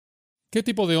¿Qué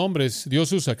tipo de hombres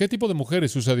Dios usa? ¿Qué tipo de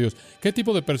mujeres usa Dios? ¿Qué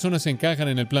tipo de personas encajan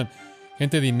en el plan?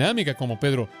 Gente dinámica como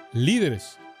Pedro,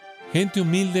 líderes. Gente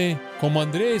humilde como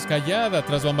Andrés, callada,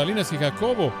 tras bambalinas, y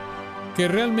Jacobo, que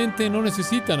realmente no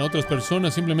necesitan a otras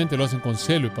personas, simplemente lo hacen con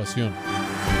celo y pasión.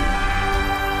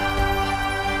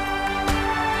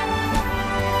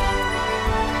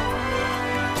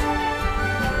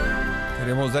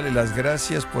 Queremos darle las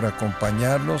gracias por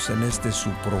acompañarnos en este su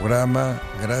programa,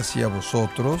 Gracias a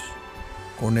Vosotros,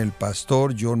 con el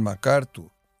pastor John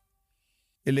MacArthur.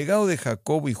 El legado de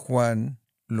Jacobo y Juan,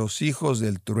 los hijos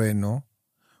del trueno,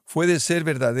 fue de ser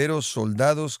verdaderos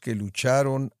soldados que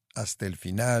lucharon hasta el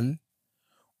final.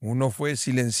 Uno fue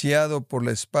silenciado por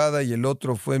la espada y el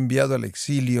otro fue enviado al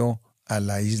exilio a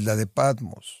la isla de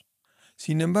Patmos.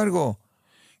 Sin embargo,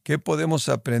 ¿qué podemos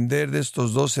aprender de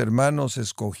estos dos hermanos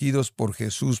escogidos por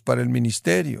Jesús para el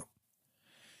ministerio?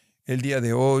 El día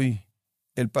de hoy,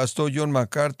 el pastor John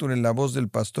MacArthur, en la voz del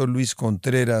pastor Luis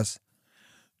Contreras,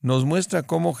 nos muestra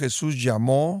cómo Jesús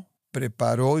llamó,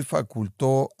 preparó y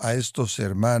facultó a estos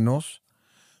hermanos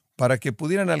para que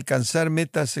pudieran alcanzar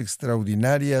metas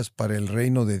extraordinarias para el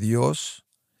reino de Dios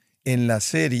en la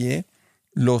serie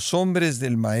Los hombres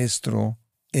del Maestro,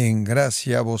 en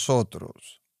gracia a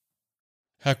vosotros.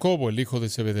 Jacobo, el hijo de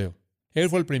Zebedeo. Él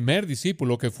fue el primer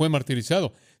discípulo que fue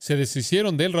martirizado. Se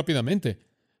deshicieron de él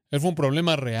rápidamente. Él fue un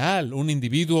problema real, un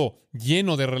individuo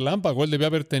lleno de relámpago. Él debía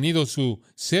haber tenido su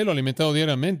celo alimentado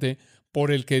diariamente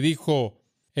por el que dijo,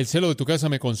 el celo de tu casa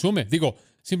me consume.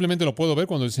 Simplemente lo puedo ver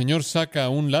cuando el Señor saca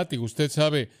un látigo. Usted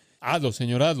sabe, hazlo,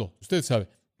 Señor, hazlo. Usted sabe,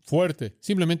 fuerte,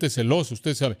 simplemente celoso,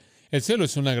 usted sabe. El celo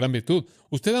es una gran virtud.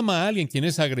 Usted ama a alguien quien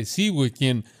es agresivo y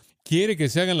quien quiere que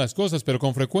se hagan las cosas, pero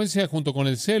con frecuencia junto con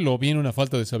el celo viene una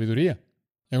falta de sabiduría.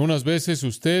 Algunas veces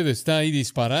usted está ahí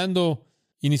disparando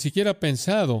y ni siquiera ha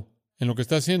pensado en lo que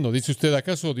está haciendo. Dice usted,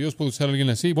 ¿acaso Dios puede usar a alguien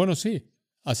así? Bueno, sí,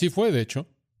 así fue, de hecho.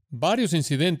 Varios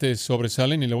incidentes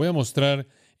sobresalen y le voy a mostrar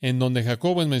en donde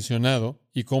Jacobo es mencionado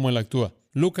y cómo él actúa.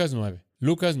 Lucas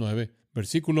 9,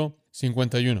 versículo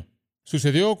 51.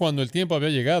 Sucedió cuando el tiempo había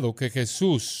llegado que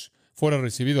Jesús fuera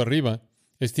recibido arriba.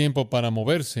 Es tiempo para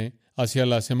moverse hacia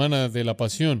la semana de la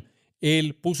pasión.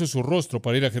 Él puso su rostro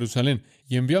para ir a Jerusalén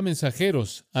y envió a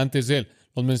mensajeros antes de él.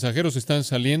 Los mensajeros están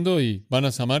saliendo y van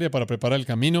a Samaria para preparar el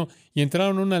camino y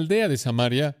entraron a una aldea de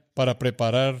Samaria para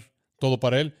preparar todo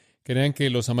para él. Querían que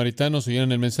los samaritanos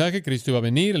oyeran el mensaje, Cristo iba a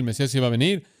venir, el Mesías iba a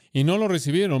venir, y no lo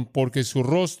recibieron porque su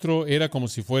rostro era como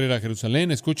si fuera a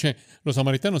Jerusalén. Escuche, los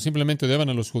samaritanos simplemente odiaban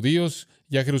a los judíos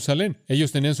y a Jerusalén.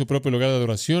 Ellos tenían su propio lugar de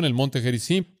adoración, el monte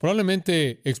Gerizim.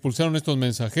 Probablemente expulsaron a estos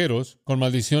mensajeros con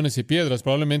maldiciones y piedras.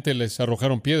 Probablemente les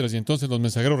arrojaron piedras y entonces los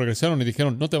mensajeros regresaron y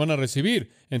dijeron, no te van a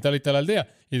recibir en tal y tal aldea.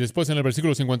 Y después en el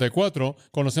versículo 54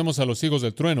 conocemos a los hijos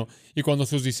del trueno. Y cuando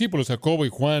sus discípulos Jacobo y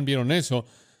Juan vieron eso,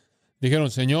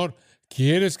 dijeron, Señor,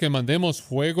 ¿quieres que mandemos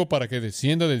fuego para que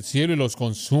descienda del cielo y los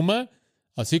consuma?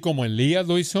 Así como Elías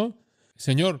lo hizo.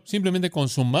 Señor, simplemente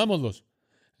consumámoslos.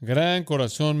 Gran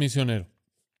corazón misionero.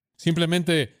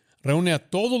 Simplemente reúne a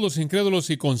todos los incrédulos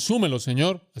y consúmelos,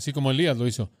 Señor, así como Elías lo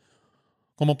hizo.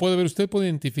 Como puede ver, usted puede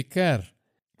identificar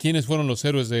quiénes fueron los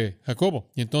héroes de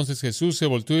Jacobo. Y entonces Jesús se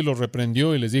volteó y los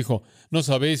reprendió y les dijo, ¿no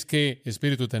sabéis qué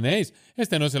espíritu tenéis?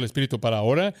 Este no es el espíritu para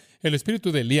ahora. El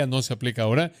espíritu de Elías no se aplica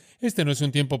ahora. Este no es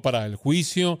un tiempo para el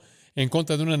juicio en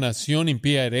contra de una nación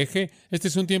impía hereje. Este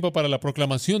es un tiempo para la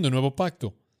proclamación de un nuevo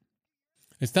pacto.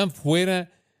 Están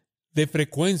fuera de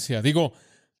frecuencia.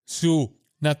 Su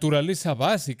naturaleza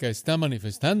básica está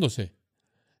manifestándose.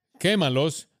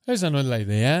 Quémalos. Esa no es la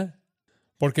idea.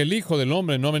 Porque el Hijo del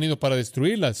Hombre no ha venido para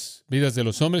destruir las vidas de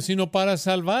los hombres, sino para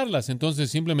salvarlas. Entonces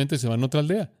simplemente se van a otra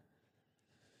aldea.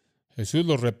 Jesús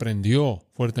los reprendió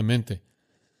fuertemente.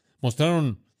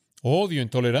 Mostraron odio,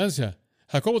 intolerancia.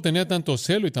 Jacobo tenía tanto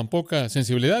celo y tan poca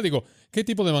sensibilidad. ¿Qué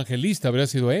tipo de evangelista habría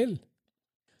sido él?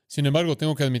 Sin embargo,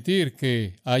 tengo que admitir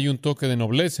que hay un toque de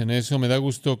nobleza en eso. Me da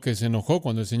gusto que se enojó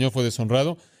cuando el Señor fue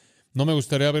deshonrado. No me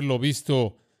gustaría haberlo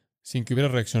visto sin que hubiera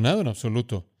reaccionado en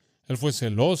absoluto. Él fue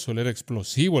celoso, él era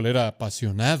explosivo, él era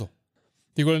apasionado.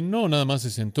 Él no nada más se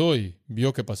sentó y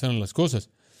vio que pasaron las cosas.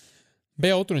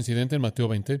 Vea otro incidente en Mateo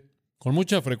 20. Con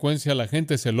mucha frecuencia la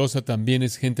gente celosa también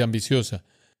es gente ambiciosa.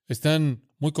 Están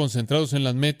muy concentrados en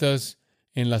las metas,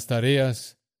 en las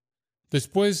tareas.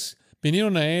 Después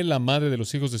vinieron a él la madre de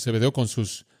los hijos de Zebedeo con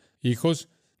sus hijos.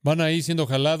 Van ahí siendo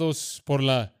jalados por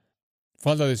la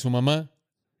falda de su mamá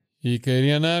y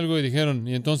querían algo y dijeron,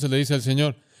 y entonces le dice al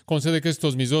Señor, concede que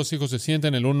estos mis dos hijos se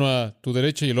sienten, el uno a tu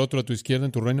derecha y el otro a tu izquierda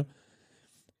en tu reino.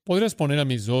 ¿Podrías poner a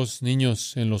mis dos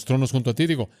niños en los tronos junto a ti?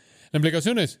 La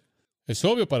implicación es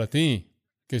obvio para ti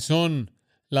que son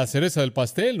la cereza del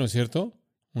pastel, ¿no es cierto?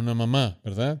 Una mamá,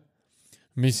 ¿verdad?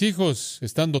 mis hijos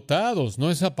están dotados,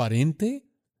 ¿no es aparente?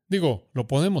 Digo, ¿lo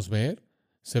podemos ver?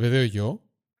 Zebedeo y yo.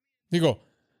 Digo,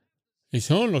 y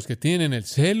son los que tienen el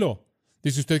celo.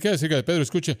 Dice usted, ¿qué acerca de Pedro?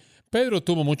 Escuche, Pedro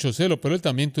tuvo mucho celo, pero él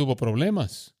también tuvo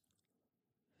problemas.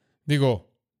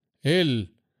 Digo,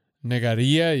 él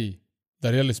negaría y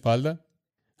daría la espalda.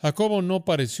 Jacobo no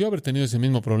pareció haber tenido ese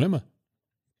mismo problema.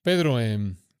 Pedro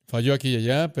falló aquí y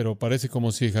allá, pero parece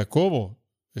como si Jacobo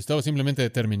estaba simplemente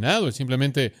determinado, él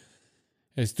simplemente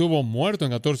estuvo muerto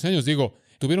en 14 años. Digo,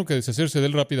 tuvieron que deshacerse de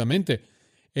él rápidamente.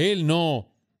 Él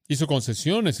no hizo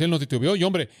concesiones, él no titubeó. Y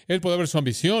hombre, él puede ver su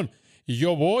ambición. Y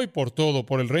yo voy por todo,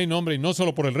 por el reino, hombre, y no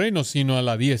solo por el reino, sino a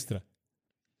la diestra.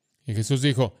 Y Jesús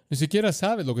dijo, ni siquiera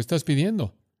sabes lo que estás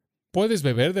pidiendo. ¿Puedes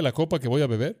beber de la copa que voy a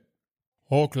beber?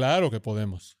 Oh, claro que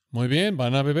podemos. Muy bien,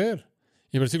 van a beber.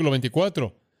 Y versículo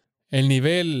 24, el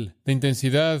nivel de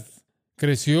intensidad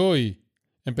creció y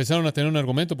empezaron a tener un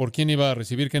argumento por quién iba a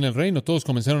recibir qué en el reino. Todos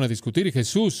comenzaron a discutir y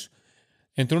Jesús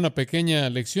entró en una pequeña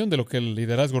lección de lo que el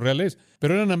liderazgo real es.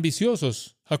 Pero eran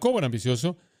ambiciosos. Jacobo era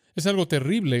ambicioso. Es algo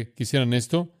terrible que hicieran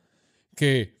esto,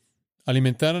 que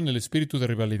alimentaran el espíritu de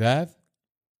rivalidad,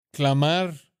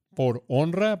 clamar por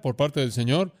honra por parte del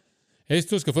Señor.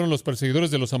 Estos que fueron los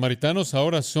perseguidores de los samaritanos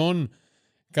ahora son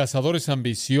cazadores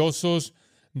ambiciosos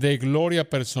de gloria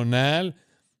personal,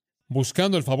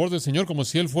 buscando el favor del Señor como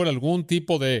si Él fuera algún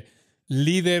tipo de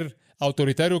líder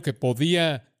autoritario que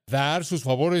podía dar sus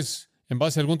favores en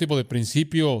base a algún tipo de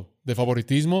principio de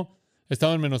favoritismo.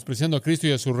 Estaban menospreciando a Cristo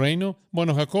y a su reino.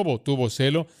 Bueno, Jacobo tuvo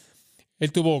celo,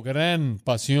 él tuvo gran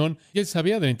pasión y él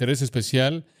sabía del interés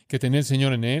especial que tenía el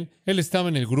Señor en él. Él estaba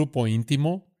en el grupo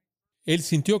íntimo. Él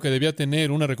sintió que debía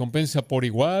tener una recompensa por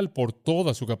igual, por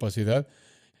toda su capacidad.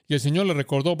 Y el Señor le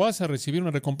recordó, vas a recibir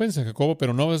una recompensa, Jacobo,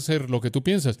 pero no va a ser lo que tú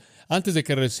piensas. Antes de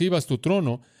que recibas tu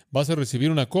trono, vas a recibir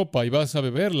una copa y vas a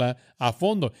beberla a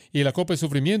fondo. Y la copa es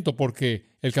sufrimiento porque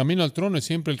el camino al trono es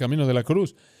siempre el camino de la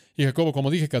cruz. Y Jacobo,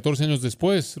 como dije, 14 años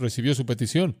después recibió su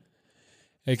petición.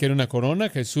 Él quería una corona,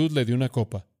 Jesús le dio una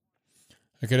copa.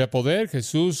 Él quería poder,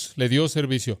 Jesús le dio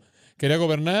servicio. Quería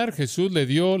gobernar, Jesús le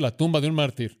dio la tumba de un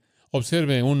mártir.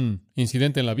 Observe un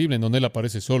incidente en la Biblia en donde él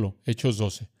aparece solo, Hechos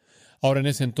 12. Ahora, en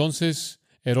ese entonces,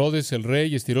 Herodes, el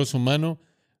rey, estiró su mano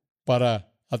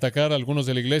para atacar a algunos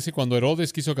de la iglesia. Cuando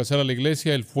Herodes quiso cazar a la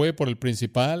iglesia, él fue por el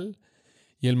principal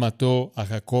y él mató a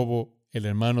Jacobo, el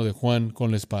hermano de Juan,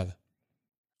 con la espada.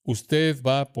 Usted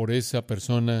va por esa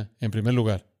persona en primer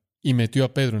lugar y metió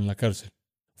a Pedro en la cárcel.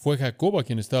 Fue Jacobo a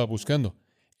quien estaba buscando,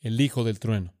 el hijo del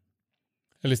trueno.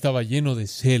 Él estaba lleno de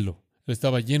celo, él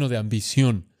estaba lleno de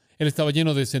ambición, él estaba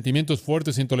lleno de sentimientos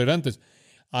fuertes e intolerantes.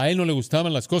 A él no le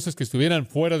gustaban las cosas que estuvieran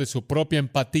fuera de su propia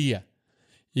empatía.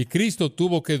 Y Cristo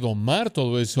tuvo que domar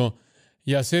todo eso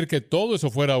y hacer que todo eso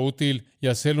fuera útil y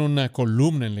hacerlo una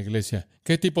columna en la iglesia.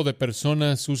 ¿Qué tipo de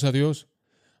personas usa Dios?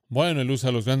 Bueno, Él usa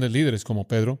a los grandes líderes como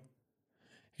Pedro.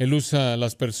 Él usa a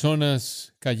las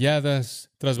personas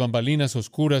calladas, tras bambalinas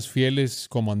oscuras, fieles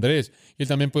como Andrés. Y Él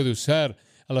también puede usar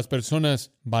a las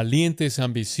personas valientes,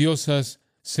 ambiciosas,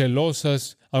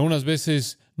 celosas, algunas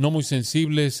veces no muy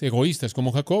sensibles, egoístas,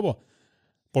 como Jacobo,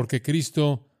 porque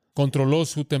Cristo controló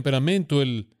su temperamento,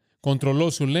 Él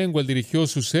controló su lengua, Él dirigió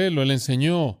su celo, Él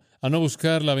enseñó a no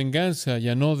buscar la venganza y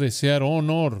a no desear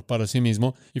honor para sí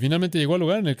mismo, y finalmente llegó al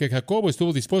lugar en el que Jacobo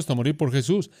estuvo dispuesto a morir por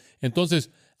Jesús.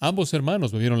 Entonces, ambos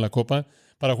hermanos bebieron la copa.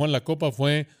 Para Juan la copa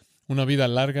fue una vida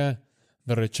larga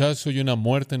de rechazo y una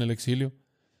muerte en el exilio.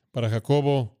 Para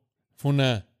Jacobo fue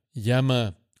una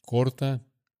llama corta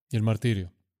y el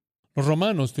martirio. Los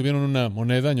romanos tuvieron una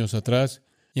moneda años atrás,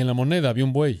 y en la moneda había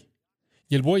un buey.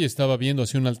 Y el buey estaba viendo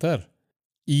hacia un altar.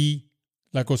 Y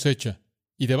la cosecha.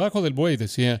 Y debajo del buey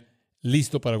decía,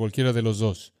 listo para cualquiera de los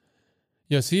dos.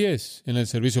 Y así es en el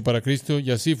servicio para Cristo,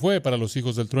 y así fue para los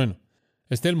hijos del trueno.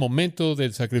 Está el momento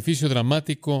del sacrificio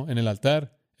dramático en el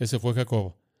altar. Ese fue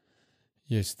Jacobo.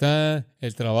 Y está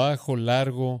el trabajo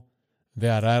largo de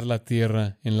arar la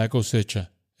tierra en la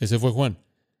cosecha. Ese fue Juan.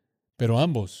 Pero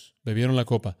ambos bebieron la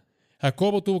copa.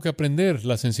 Jacobo tuvo que aprender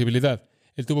la sensibilidad.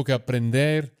 Él tuvo que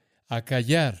aprender a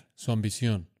callar su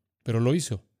ambición. Pero lo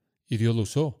hizo. Y Dios lo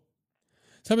usó.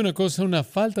 ¿Sabe una cosa? Una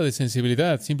falta de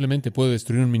sensibilidad simplemente puede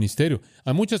destruir un ministerio.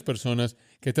 Hay muchas personas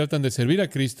que tratan de servir a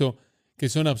Cristo que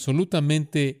son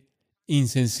absolutamente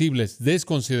insensibles,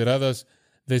 desconsideradas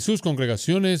de sus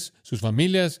congregaciones, sus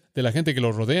familias, de la gente que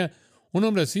los rodea. Un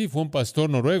hombre así fue un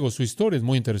pastor noruego. Su historia es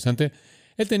muy interesante.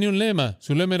 Él tenía un lema.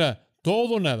 Su lema era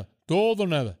todo o nada, todo o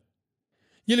nada.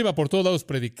 Y él iba por todos lados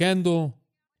predicando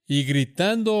y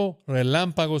gritando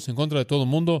relámpagos en contra de todo el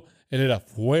mundo. Él era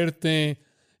fuerte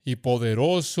y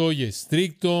poderoso y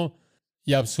estricto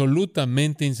y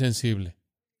absolutamente insensible.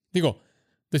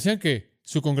 Decían que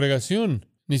su congregación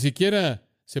ni siquiera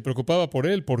se preocupaba por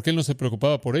él, porque él no se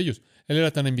preocupaba por ellos. Él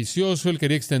era tan ambicioso, él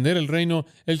quería extender el reino,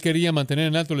 él quería mantener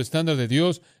en alto el estándar de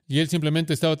Dios, y él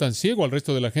simplemente estaba tan ciego al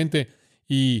resto de la gente,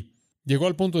 y llegó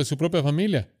al punto de su propia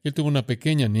familia. Él tuvo una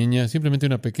pequeña niña, simplemente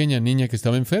una pequeña niña que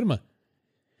estaba enferma.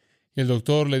 Y el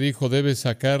doctor le dijo, debes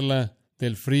sacarla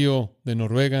del frío de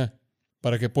Noruega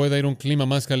para que pueda ir a un clima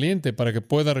más caliente, para que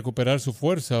pueda recuperar su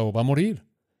fuerza o va a morir.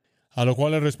 A lo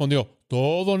cual él respondió,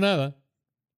 todo o nada.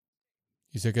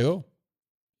 Y se quedó.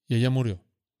 Y ella murió.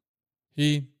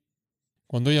 Y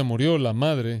cuando ella murió, la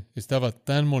madre estaba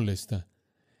tan molesta,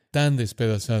 tan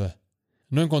despedazada.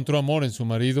 No encontró amor en su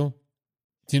marido,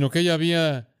 sino que ella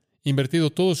había invertido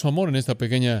todo su amor en esta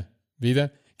pequeña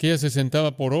vida, que ella se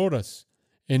sentaba por horas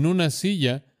en una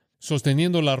silla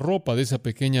sosteniendo la ropa de esa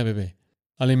pequeña bebé,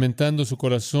 alimentando su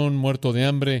corazón muerto de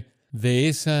hambre de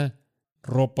esa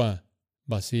ropa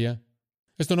vacía.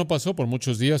 Esto no pasó por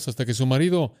muchos días hasta que su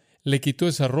marido le quitó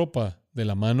esa ropa de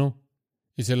la mano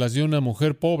y se las dio a una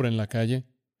mujer pobre en la calle.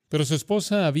 Pero su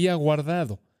esposa había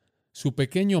guardado su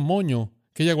pequeño moño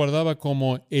que ella guardaba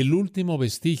como el último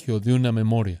vestigio de una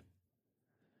memoria.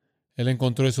 Él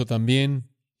encontró eso también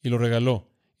y lo regaló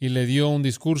y le dio un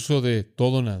discurso de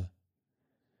todo o nada.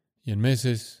 Y en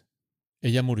meses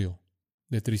ella murió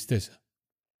de tristeza.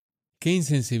 ¡Qué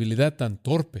insensibilidad tan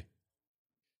torpe!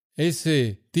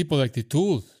 Ese tipo de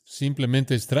actitud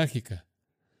simplemente es trágica.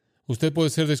 Usted puede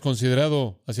ser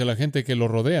desconsiderado hacia la gente que lo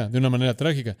rodea de una manera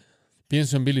trágica.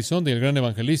 Pienso en Billy Sunday, el gran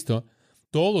evangelista.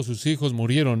 Todos sus hijos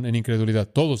murieron en incredulidad,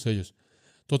 todos ellos.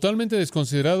 Totalmente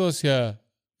desconsiderado hacia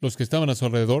los que estaban a su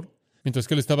alrededor, mientras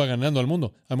que él estaba ganando al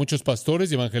mundo. Hay muchos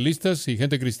pastores y evangelistas y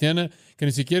gente cristiana que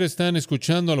ni siquiera están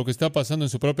escuchando a lo que está pasando en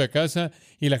su propia casa,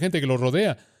 y la gente que los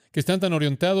rodea, que están tan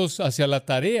orientados hacia la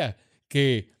tarea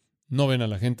que no ven a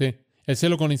la gente. El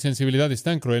celo con insensibilidad es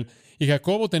tan cruel. Y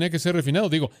Jacobo tenía que ser refinado.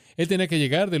 Él tenía que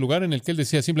llegar del lugar en el que él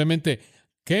decía simplemente,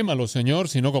 quémalos, Señor,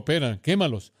 si no cooperan,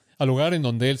 quémalos, al lugar en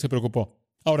donde él se preocupó.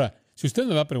 Ahora, si usted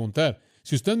me va a preguntar,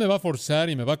 si usted me va a forzar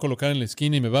y me va a colocar en la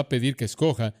esquina y me va a pedir que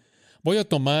escoja, voy a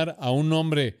tomar a un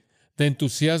hombre de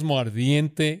entusiasmo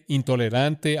ardiente,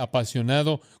 intolerante,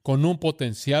 apasionado, con un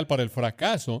potencial para el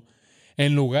fracaso,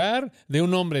 en lugar de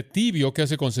un hombre tibio que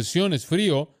hace concesiones,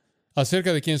 frío,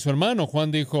 acerca de quien su hermano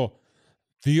Juan dijo,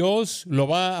 Dios lo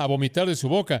va a vomitar de su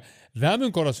boca. Dame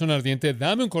un corazón ardiente,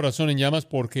 dame un corazón en llamas,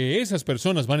 porque esas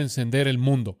personas van a encender el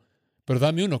mundo. Pero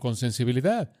dame uno con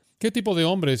sensibilidad. ¿Qué tipo de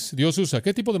hombres Dios usa?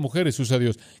 ¿Qué tipo de mujeres usa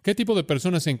Dios? ¿Qué tipo de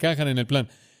personas encajan en el plan?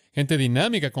 Gente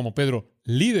dinámica como Pedro,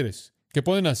 líderes que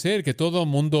pueden hacer que todo el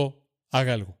mundo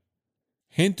haga algo.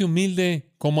 Gente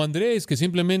humilde como Andrés, que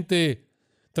simplemente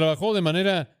trabajó de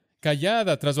manera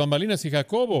callada tras bambalinas, y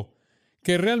Jacobo,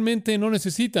 que realmente no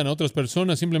necesitan a otras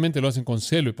personas, simplemente lo hacen con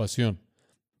celo y pasión.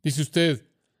 Dice usted,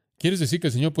 ¿quieres decir que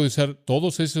el Señor puede usar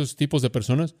todos esos tipos de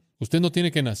personas? Usted no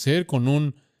tiene que nacer con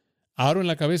un aro en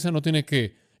la cabeza, no tiene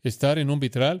que estar en un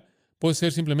vitral. ¿Puede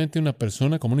ser simplemente una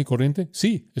persona común y corriente?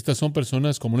 Sí, estas son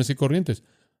personas comunes y corrientes,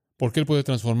 porque Él puede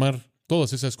transformar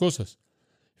todas esas cosas.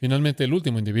 Finalmente, el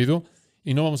último individuo,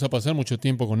 y no vamos a pasar mucho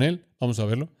tiempo con él, vamos a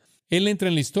verlo. Él entra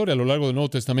en la historia a lo largo del Nuevo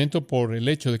Testamento por el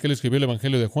hecho de que él escribió el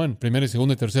Evangelio de Juan, 1, 2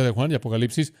 y 3 de Juan y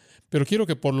Apocalipsis, pero quiero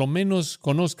que por lo menos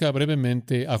conozca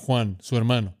brevemente a Juan, su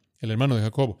hermano, el hermano de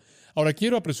Jacobo. Ahora,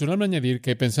 quiero apresurarme a añadir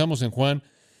que pensamos en Juan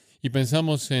y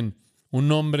pensamos en un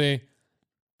hombre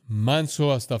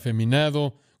manso hasta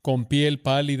afeminado, con piel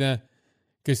pálida,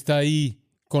 que está ahí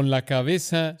con la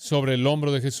cabeza sobre el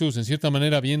hombro de Jesús, en cierta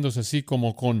manera viéndose así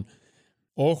como con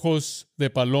ojos de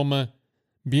paloma,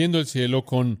 viendo el cielo,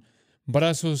 con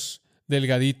brazos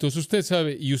delgaditos. Usted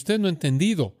sabe, y usted no ha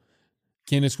entendido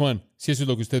quién es Juan, si eso es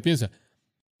lo que usted piensa.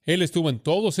 Él estuvo en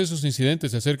todos esos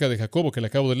incidentes acerca de Jacobo que le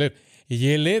acabo de leer, y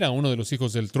él era uno de los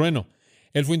hijos del trueno.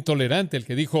 Él fue intolerante, el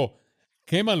que dijo,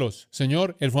 quémalos,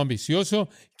 Señor. Él fue ambicioso,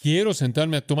 quiero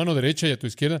sentarme a tu mano derecha y a tu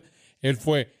izquierda. Él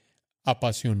fue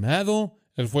apasionado,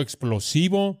 él fue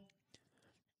explosivo,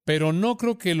 pero no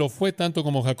creo que lo fue tanto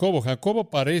como Jacobo. Jacobo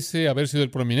parece haber sido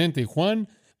el prominente y Juan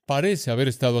parece haber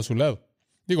estado a su lado.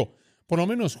 Por lo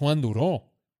menos Juan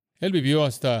duró. Él vivió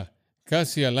hasta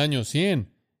casi al año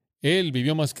 100. Él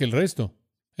vivió más que el resto.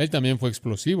 Él también fue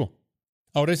explosivo.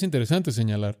 Ahora es interesante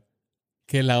señalar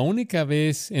que la única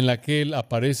vez en la que él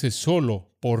aparece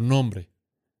solo por nombre,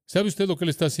 ¿sabe usted lo que él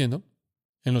está haciendo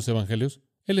en los evangelios?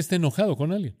 Él está enojado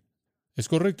con alguien. Es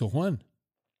correcto, Juan.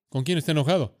 ¿Con quién está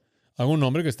enojado? A un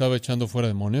hombre que estaba echando fuera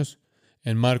demonios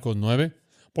en Marcos 9.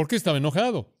 ¿Por qué estaba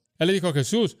enojado? Él le dijo a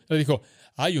Jesús, le dijo,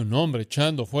 hay un hombre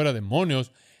echando fuera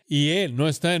demonios y él no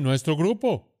está en nuestro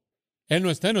grupo. Él no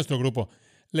está en nuestro grupo.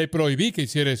 Le prohibí que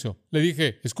hiciera eso. Le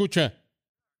dije, escucha,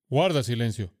 guarda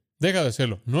silencio. Deja de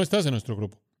hacerlo. No estás en nuestro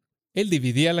grupo. Él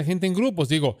dividía a la gente en grupos.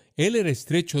 Digo, él era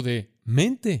estrecho de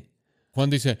mente. Juan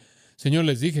dice, Señor,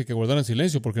 les dije que guardaran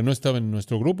silencio porque no estaba en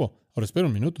nuestro grupo. Ahora espera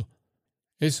un minuto.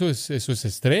 Eso es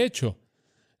estrecho.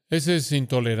 Esa es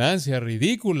intolerancia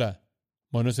ridícula.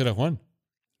 Bueno, ese era Juan.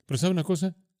 Pero ¿sabe una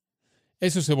cosa?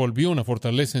 Eso se volvió una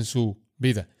fortaleza en su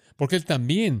vida, porque él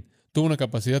también tuvo una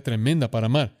capacidad tremenda para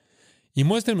amar. Y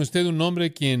muéstreme usted un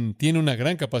hombre quien tiene una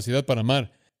gran capacidad para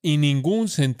amar y ningún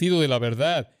sentido de la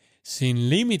verdad, sin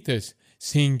límites,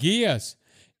 sin guías,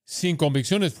 sin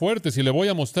convicciones fuertes, y le voy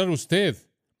a mostrar a usted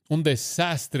un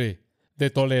desastre de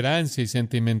tolerancia y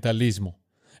sentimentalismo.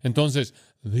 Entonces,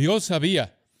 Dios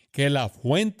sabía que la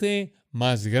fuente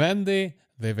más grande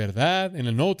de verdad en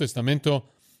el Nuevo Testamento,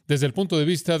 desde el punto de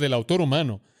vista del autor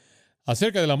humano,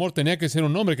 acerca del amor, tenía que ser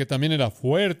un hombre que también era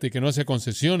fuerte y que no hacía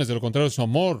concesiones. De lo contrario, su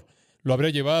amor lo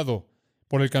habría llevado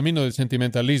por el camino del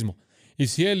sentimentalismo. Y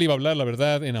si él iba a hablar la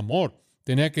verdad en amor,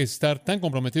 tenía que estar tan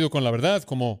comprometido con la verdad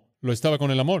como lo estaba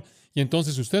con el amor. Y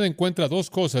entonces usted encuentra dos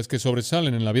cosas que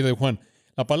sobresalen en la vida de Juan: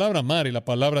 la palabra amar y la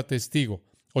palabra testigo.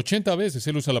 80 veces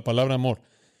él usa la palabra amor.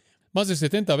 Más de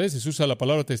 70 veces usa la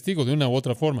palabra testigo de una u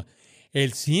otra forma.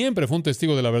 Él siempre fue un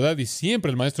testigo de la verdad y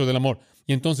siempre el maestro del amor.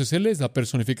 Y entonces él es la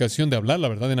personificación de hablar la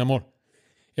verdad en amor.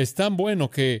 Es tan bueno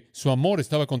que su amor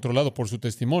estaba controlado por su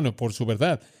testimonio, por su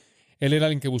verdad. Él era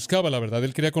alguien que buscaba la verdad,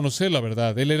 él quería conocer la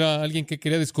verdad, él era alguien que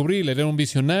quería descubrirla, él era un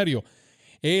visionario.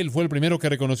 Él fue el primero que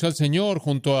reconoció al Señor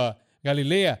junto a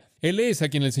Galilea. Él es a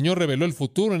quien el Señor reveló el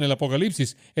futuro en el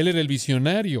Apocalipsis. Él era el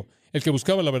visionario, el que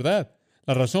buscaba la verdad.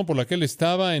 La razón por la que él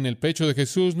estaba en el pecho de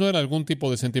Jesús no era algún tipo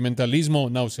de sentimentalismo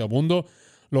nauseabundo.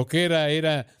 Lo que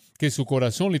era que su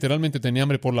corazón literalmente tenía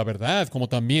hambre por la verdad, como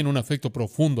también un afecto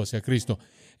profundo hacia Cristo.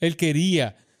 Él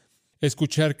quería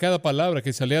escuchar cada palabra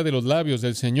que salía de los labios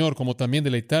del Señor, como también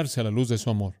deleitarse a la luz de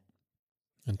su amor.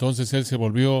 Entonces él se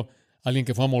volvió alguien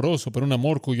que fue amoroso, pero un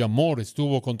amor cuyo amor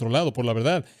estuvo controlado por la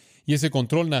verdad. Y ese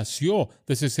control nació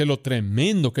de ese celo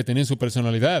tremendo que tenía en su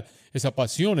personalidad, esa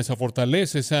pasión, esa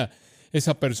fortaleza,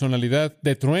 esa personalidad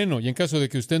de trueno. Y en caso de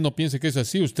que usted no piense que es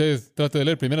así, usted trate de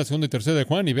leer 1, 2 y 3 de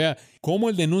Juan y vea cómo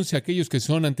él denuncia a aquellos que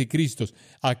son anticristos,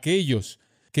 aquellos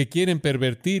que quieren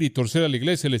pervertir y torcer a la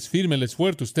iglesia. Él es firme, él es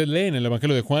fuerte. Usted lee en el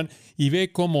Evangelio de Juan y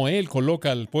ve cómo él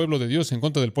coloca al pueblo de Dios en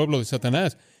contra del pueblo de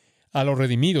Satanás, a los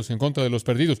redimidos en contra de los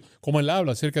perdidos, cómo él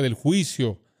habla acerca del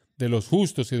juicio de los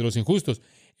justos y de los injustos.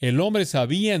 El hombre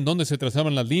sabía en dónde se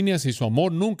trazaban las líneas y su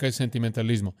amor nunca es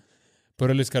sentimentalismo,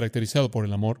 pero él es caracterizado por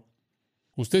el amor.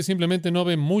 Usted simplemente no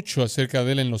ve mucho acerca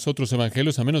de él en los otros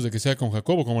evangelios, a menos de que sea con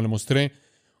Jacobo, como le mostré,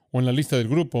 o en la lista del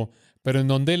grupo, pero en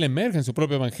donde él emerge en su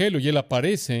propio evangelio y él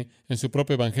aparece en su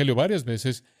propio evangelio varias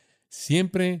veces,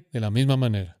 siempre de la misma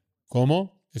manera.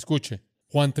 ¿Cómo? Escuche.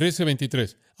 Juan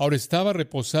 13:23. Ahora estaba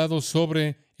reposado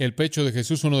sobre el pecho de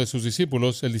Jesús uno de sus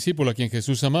discípulos, el discípulo a quien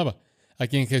Jesús amaba. A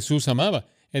quien Jesús amaba.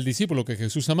 El discípulo que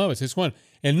Jesús amaba. Ese es Juan.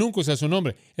 Él nunca usa su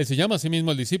nombre. Él se llama a sí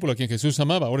mismo el discípulo a quien Jesús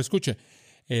amaba. Ahora escuche.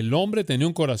 El hombre tenía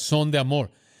un corazón de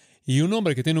amor. Y un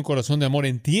hombre que tiene un corazón de amor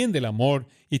entiende el amor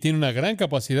y tiene una gran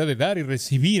capacidad de dar y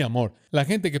recibir amor. La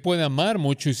gente que puede amar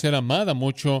mucho y ser amada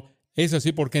mucho es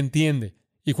así porque entiende.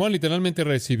 Y Juan literalmente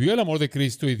recibió el amor de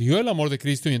Cristo y dio el amor de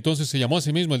Cristo y entonces se llamó a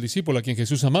sí mismo el discípulo a quien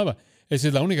Jesús amaba. Esa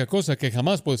es la única cosa que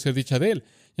jamás puede ser dicha de él.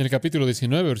 En el capítulo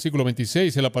 19, versículo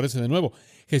 26, él aparece de nuevo.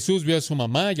 Jesús vio a su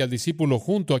mamá y al discípulo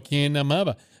junto a quien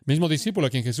amaba. Mismo discípulo a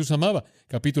quien Jesús amaba.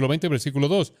 Capítulo 20, versículo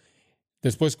 2.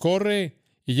 Después corre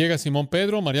y llega Simón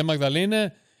Pedro, María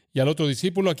Magdalena y al otro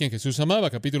discípulo a quien Jesús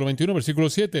amaba. Capítulo 21, versículo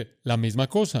 7. La misma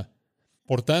cosa.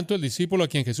 Por tanto, el discípulo a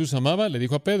quien Jesús amaba le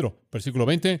dijo a Pedro. Versículo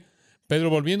 20. Pedro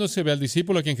volviéndose ve al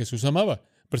discípulo a quien Jesús amaba.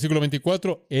 Versículo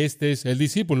 24. Este es el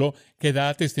discípulo que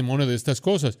da testimonio de estas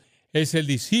cosas. Es el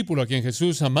discípulo a quien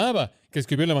Jesús amaba que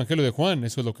escribió el Evangelio de Juan.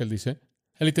 Eso es lo que él dice.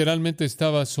 Él literalmente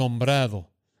estaba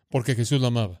asombrado porque Jesús lo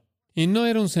amaba. Y no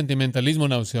era un sentimentalismo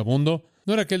nauseabundo.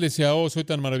 No era que él decía, oh, soy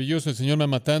tan maravilloso, el Señor me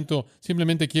ama tanto,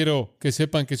 simplemente quiero que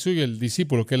sepan que soy el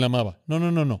discípulo que él amaba.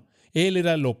 No. Él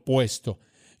era lo opuesto.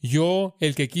 Yo,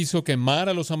 el que quiso quemar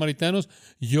a los samaritanos,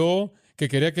 yo, que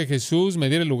quería que Jesús me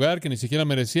diera el lugar que ni siquiera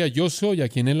merecía, yo soy a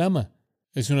quien él ama.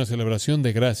 Es una celebración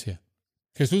de gracia.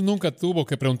 Jesús nunca tuvo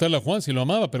que preguntarle a Juan si lo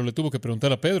amaba, pero le tuvo que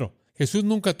preguntar a Pedro. Jesús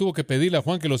nunca tuvo que pedirle a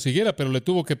Juan que lo siguiera, pero le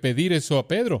tuvo que pedir eso a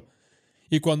Pedro.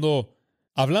 Y cuando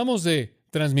hablamos de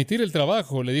transmitir el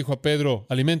trabajo, le dijo a Pedro,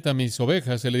 alimenta mis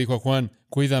ovejas. Él le dijo a Juan,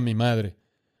 cuida a mi madre.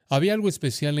 Había algo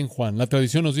especial en Juan. La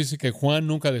tradición nos dice que Juan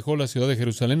nunca dejó la ciudad de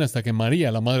Jerusalén hasta que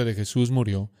María, la madre de Jesús,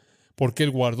 murió, porque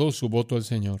él guardó su voto al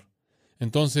Señor.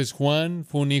 Entonces Juan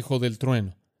fue un hijo del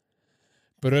trueno,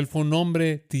 pero él fue un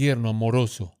hombre tierno,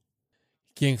 amoroso,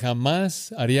 quien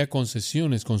jamás haría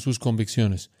concesiones con sus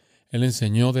convicciones. Él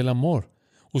enseñó del amor.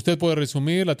 Usted puede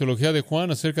resumir la teología de Juan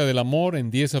acerca del amor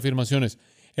en 10 afirmaciones.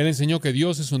 Él enseñó que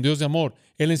Dios es un Dios de amor.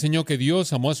 Él enseñó que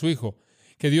Dios amó a su Hijo,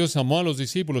 que Dios amó a los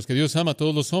discípulos, que Dios ama a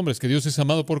todos los hombres, que Dios es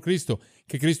amado por Cristo,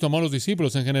 que Cristo amó a los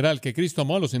discípulos en general, que Cristo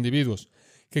amó a los individuos,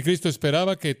 que Cristo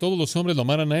esperaba que todos los hombres lo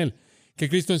amaran a Él, que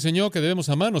Cristo enseñó que debemos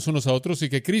amarnos unos a otros y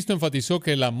que Cristo enfatizó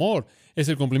que el amor es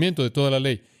el cumplimiento de toda la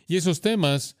ley. Y esos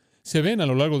temas se ven a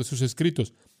lo largo de sus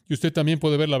escritos. Y usted también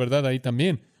puede ver la verdad ahí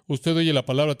también. Usted oye la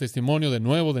palabra testimonio de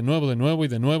nuevo y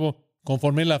de nuevo,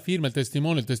 conforme Él afirma el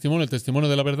testimonio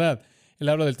de la verdad. Él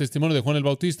habla del testimonio de Juan el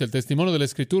Bautista, el testimonio de la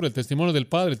Escritura, el testimonio del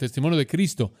Padre, el testimonio de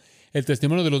Cristo, el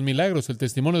testimonio de los milagros, el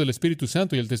testimonio del Espíritu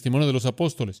Santo y el testimonio de los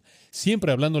apóstoles.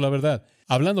 Siempre hablando la verdad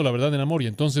en amor. Y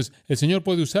entonces el Señor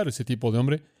puede usar ese tipo de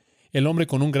hombre, el hombre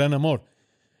con un gran amor.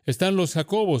 Están los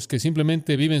Jacobos que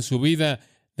simplemente viven su vida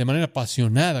de manera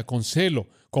apasionada, con celo,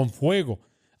 con fuego,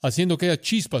 haciendo que haya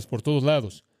chispas por todos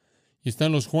lados. Y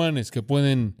están los Juanes que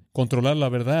pueden controlar la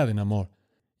verdad en amor.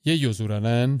 Y ellos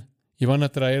durarán y van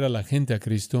a traer a la gente a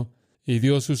Cristo. Y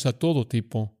Dios usa todo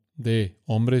tipo de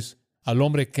hombres. Al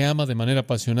hombre que ama de manera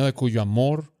apasionada, cuyo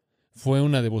amor fue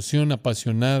una devoción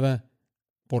apasionada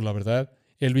por la verdad.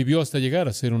 Él vivió hasta llegar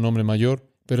a ser un hombre mayor,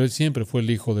 pero él siempre fue el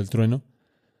hijo del trueno.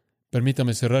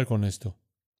 Permítame cerrar con esto.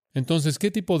 Entonces, ¿qué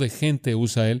tipo de gente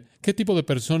usa él? ¿Qué tipo de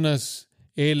personas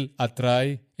él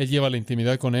atrae? ¿Él lleva la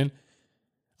intimidad con él?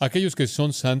 Aquellos que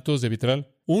son santos de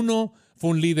vitral. Uno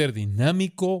fue un líder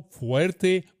dinámico,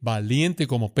 fuerte, valiente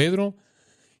como Pedro,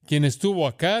 quien estuvo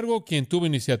a cargo, quien tuvo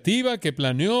iniciativa, que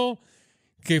planeó,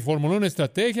 que formuló una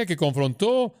estrategia, que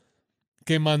confrontó,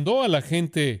 que mandó a la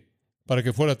gente para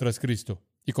que fuera tras Cristo.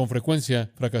 Y con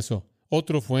frecuencia fracasó.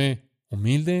 Otro fue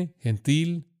humilde,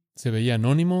 gentil, se veía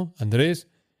anónimo, Andrés,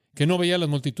 que no veía a las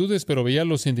multitudes, pero veía a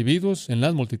los individuos en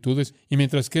las multitudes, y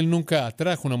mientras que él nunca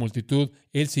atrajo una multitud,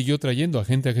 él siguió trayendo a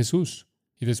gente a Jesús.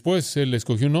 Y después él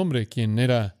escogió un hombre quien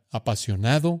era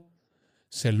apasionado,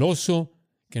 celoso,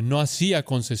 que no hacía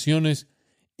concesiones,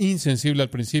 insensible al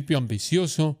principio,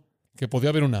 ambicioso, que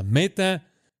podía ver una meta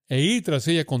e ir tras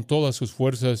ella con todas sus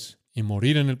fuerzas y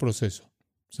morir en el proceso.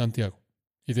 Santiago.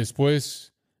 Y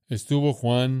después estuvo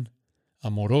Juan,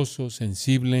 amoroso,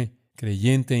 sensible,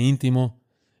 creyente, íntimo,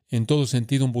 en todo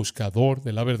sentido un buscador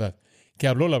de la verdad, que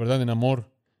habló la verdad en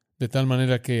amor, de tal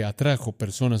manera que atrajo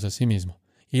personas a sí mismo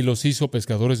y los hizo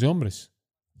pescadores de hombres,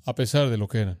 a pesar de lo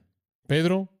que eran.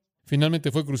 Pedro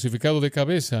finalmente fue crucificado de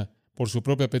cabeza por su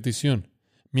propia petición,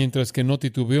 mientras que no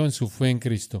titubeó en su fe en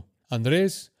Cristo.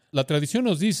 Andrés, la tradición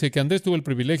nos dice que Andrés tuvo el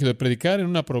privilegio de predicar en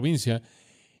una provincia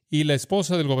y la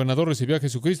esposa del gobernador recibió a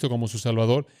Jesucristo como su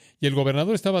Salvador, y el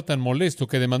gobernador estaba tan molesto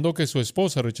que demandó que su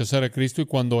esposa rechazara a Cristo, y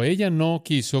cuando ella no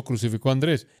quiso, crucificó a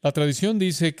Andrés. La tradición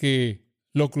dice que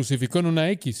lo crucificó en una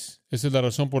X. Esa es la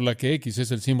razón por la que X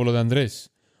es el símbolo de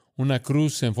Andrés, una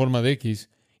cruz en forma de X.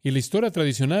 Y la historia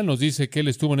tradicional nos dice que él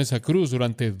estuvo en esa cruz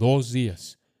durante 2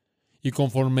 días. Y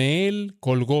conforme él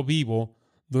colgó vivo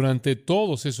durante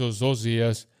todos esos 2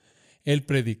 días, él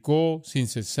predicó sin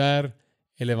cesar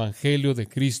el Evangelio de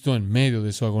Cristo en medio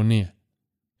de su agonía,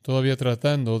 todavía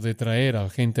tratando de traer a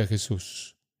gente a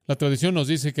Jesús. La tradición nos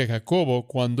dice que Jacobo,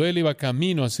 cuando él iba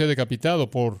camino a ser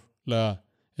decapitado por la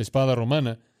espada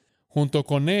romana, junto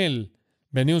con él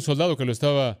venía un soldado que lo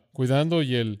estaba cuidando,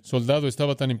 y el soldado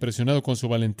estaba tan impresionado con su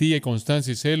valentía y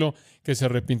constancia y celo que se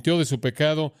arrepintió de su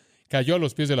pecado, cayó a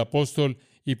los pies del apóstol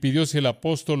y pidió si el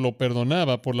apóstol lo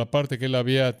perdonaba por la parte que él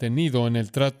había tenido en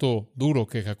el trato duro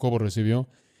que Jacobo recibió.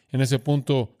 En ese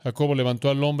punto, Jacobo levantó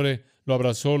al hombre, lo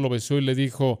abrazó, lo besó y le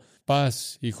dijo: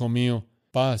 paz, hijo mío,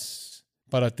 paz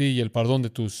para ti y el perdón de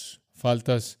tus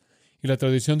faltas. Y la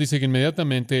tradición dice que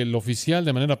inmediatamente el oficial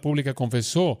de manera pública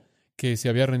confesó que se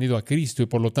había rendido a Cristo y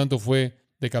por lo tanto fue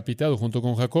decapitado junto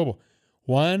con Jacobo.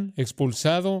 Juan,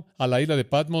 expulsado a la isla de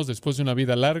Patmos después de una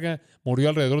vida larga, murió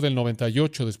alrededor del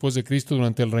 98 después de Cristo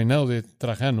durante el reinado de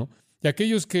Trajano. Y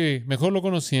aquellos que mejor lo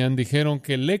conocían dijeron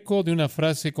que el eco de una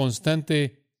frase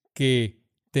constante que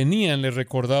tenían le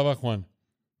recordaba a Juan.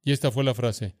 Y esta fue la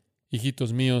frase: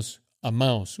 hijitos míos,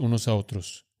 amaos unos a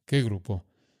otros. ¿Qué grupo?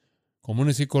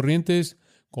 Comunes y corrientes,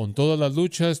 con todas las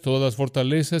luchas, todas las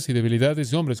fortalezas y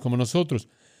debilidades de hombres como nosotros.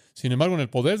 Sin embargo, en el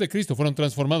poder de Cristo fueron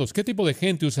transformados. ¿Qué tipo de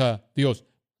gente usa Dios?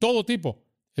 Todo tipo.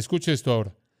 Escuche esto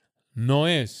ahora. No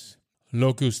es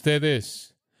lo que usted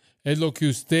es lo que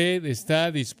usted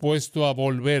está dispuesto a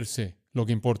volverse lo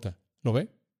que importa. ¿Lo ve?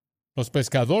 Los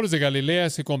pescadores de Galilea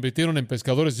se convirtieron en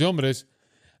pescadores de hombres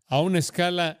a una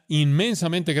escala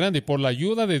inmensamente grande, y por la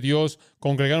ayuda de Dios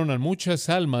congregaron a muchas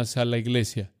almas a la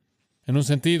iglesia. En un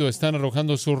sentido, están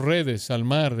arrojando sus redes al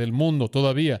mar del mundo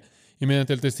todavía, y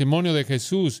mediante el testimonio de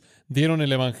Jesús dieron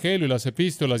el Evangelio y las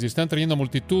epístolas y están trayendo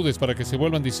multitudes para que se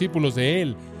vuelvan discípulos de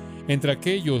Él, entre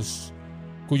aquellos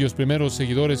cuyos primeros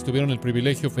seguidores tuvieron el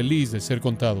privilegio feliz de ser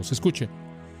contados. Escuche,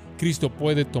 Cristo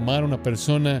puede tomar una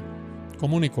persona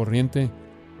común y corriente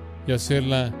y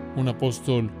hacerla un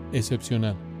apóstol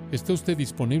excepcional. ¿Está usted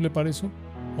disponible para eso?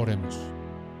 Oremos.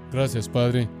 Gracias,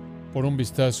 Padre, por un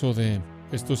vistazo de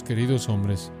estos queridos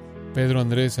hombres, Pedro,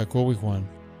 Andrés, Jacobo y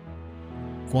Juan.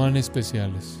 Cuán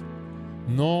especiales.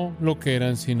 No lo que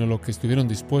eran, sino lo que estuvieron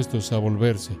dispuestos a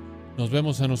volverse. Nos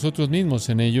vemos a nosotros mismos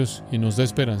en ellos y nos da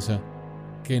esperanza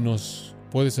que nos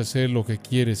puedes hacer lo que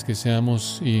quieres que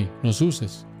seamos y nos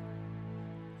uses.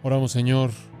 Oramos,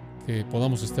 Señor, que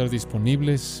podamos estar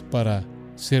disponibles para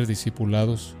ser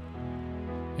discipulados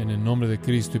en el nombre de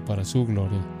Cristo y para su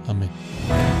gloria. Amén.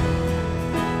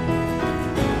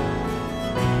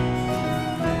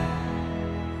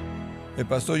 El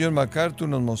pastor John MacArthur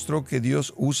nos mostró que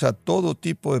Dios usa todo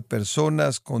tipo de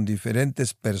personas con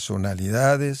diferentes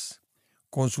personalidades,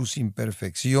 con sus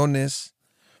imperfecciones,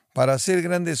 para hacer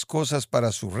grandes cosas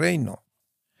para su reino.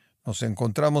 Nos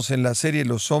encontramos en la serie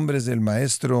Los hombres del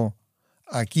Maestro,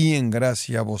 aquí en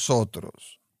Gracia a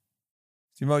Vosotros.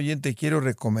 Estimado oyente, quiero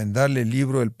recomendarle el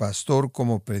libro El Pastor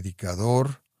como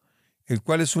Predicador, el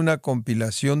cual es una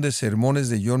compilación de sermones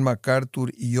de John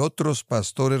MacArthur y otros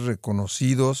pastores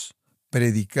reconocidos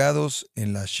predicados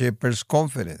en la Shepherd's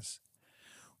Conference,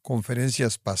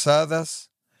 conferencias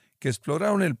pasadas que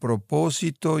exploraron el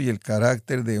propósito y el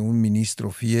carácter de un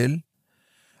ministro fiel.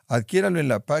 Adquiéralo en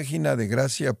la página de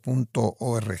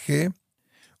gracia.org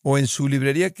o en su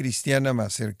librería cristiana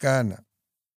más cercana.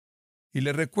 Y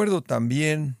le recuerdo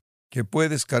también que puede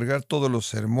descargar todos los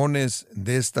sermones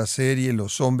de esta serie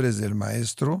Los hombres del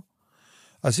Maestro,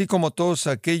 así como todos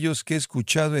aquellos que he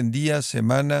escuchado en días,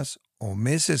 semanas o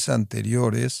meses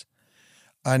anteriores,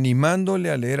 animándole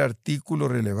a leer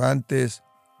artículos relevantes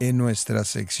en nuestra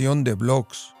sección de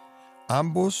blogs,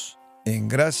 ambos en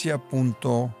gracia.org.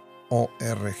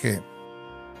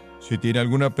 Si tiene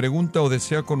alguna pregunta o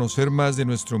desea conocer más de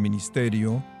nuestro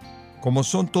ministerio, como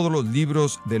son todos los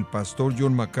libros del pastor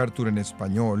John MacArthur en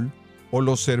español, o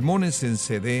los sermones en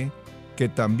CD, que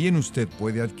también usted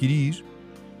puede adquirir,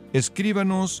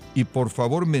 escríbanos y por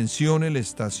favor mencione la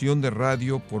estación de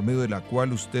radio por medio de la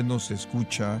cual usted nos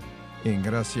escucha en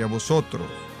Gracia a Vosotros.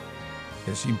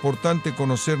 Es importante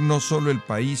conocer no solo el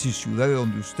país y ciudad de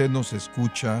donde usted nos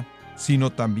escucha,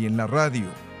 sino también la radio.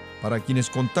 Para quienes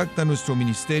contactan nuestro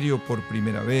ministerio por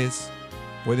primera vez,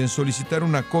 pueden solicitar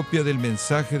una copia del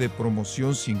mensaje de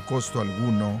promoción sin costo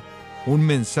alguno, un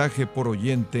mensaje por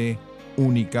oyente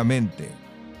únicamente.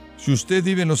 Si usted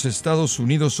vive en los Estados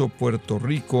Unidos o Puerto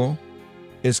Rico,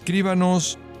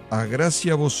 escríbanos a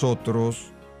Gracia a Vosotros,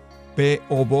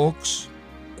 P.O. Box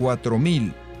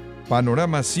 4000,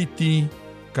 Panorama City,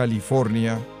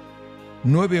 California,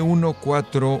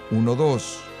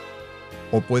 91412.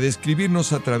 O puede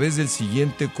escribirnos a través del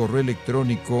siguiente correo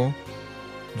electrónico: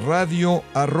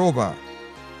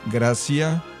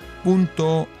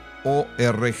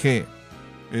 radio@gracia.org.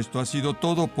 Esto ha sido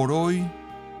todo por hoy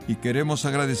y queremos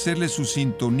agradecerle su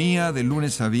sintonía de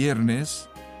lunes a viernes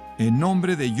en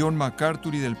nombre de John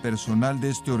MacArthur y del personal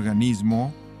de este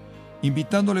organismo,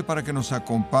 invitándole para que nos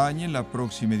acompañe en la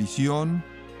próxima edición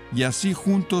y así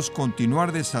juntos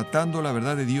continuar desatando la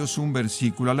verdad de Dios un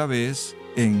versículo a la vez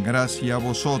en Gracia a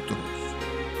Vosotros.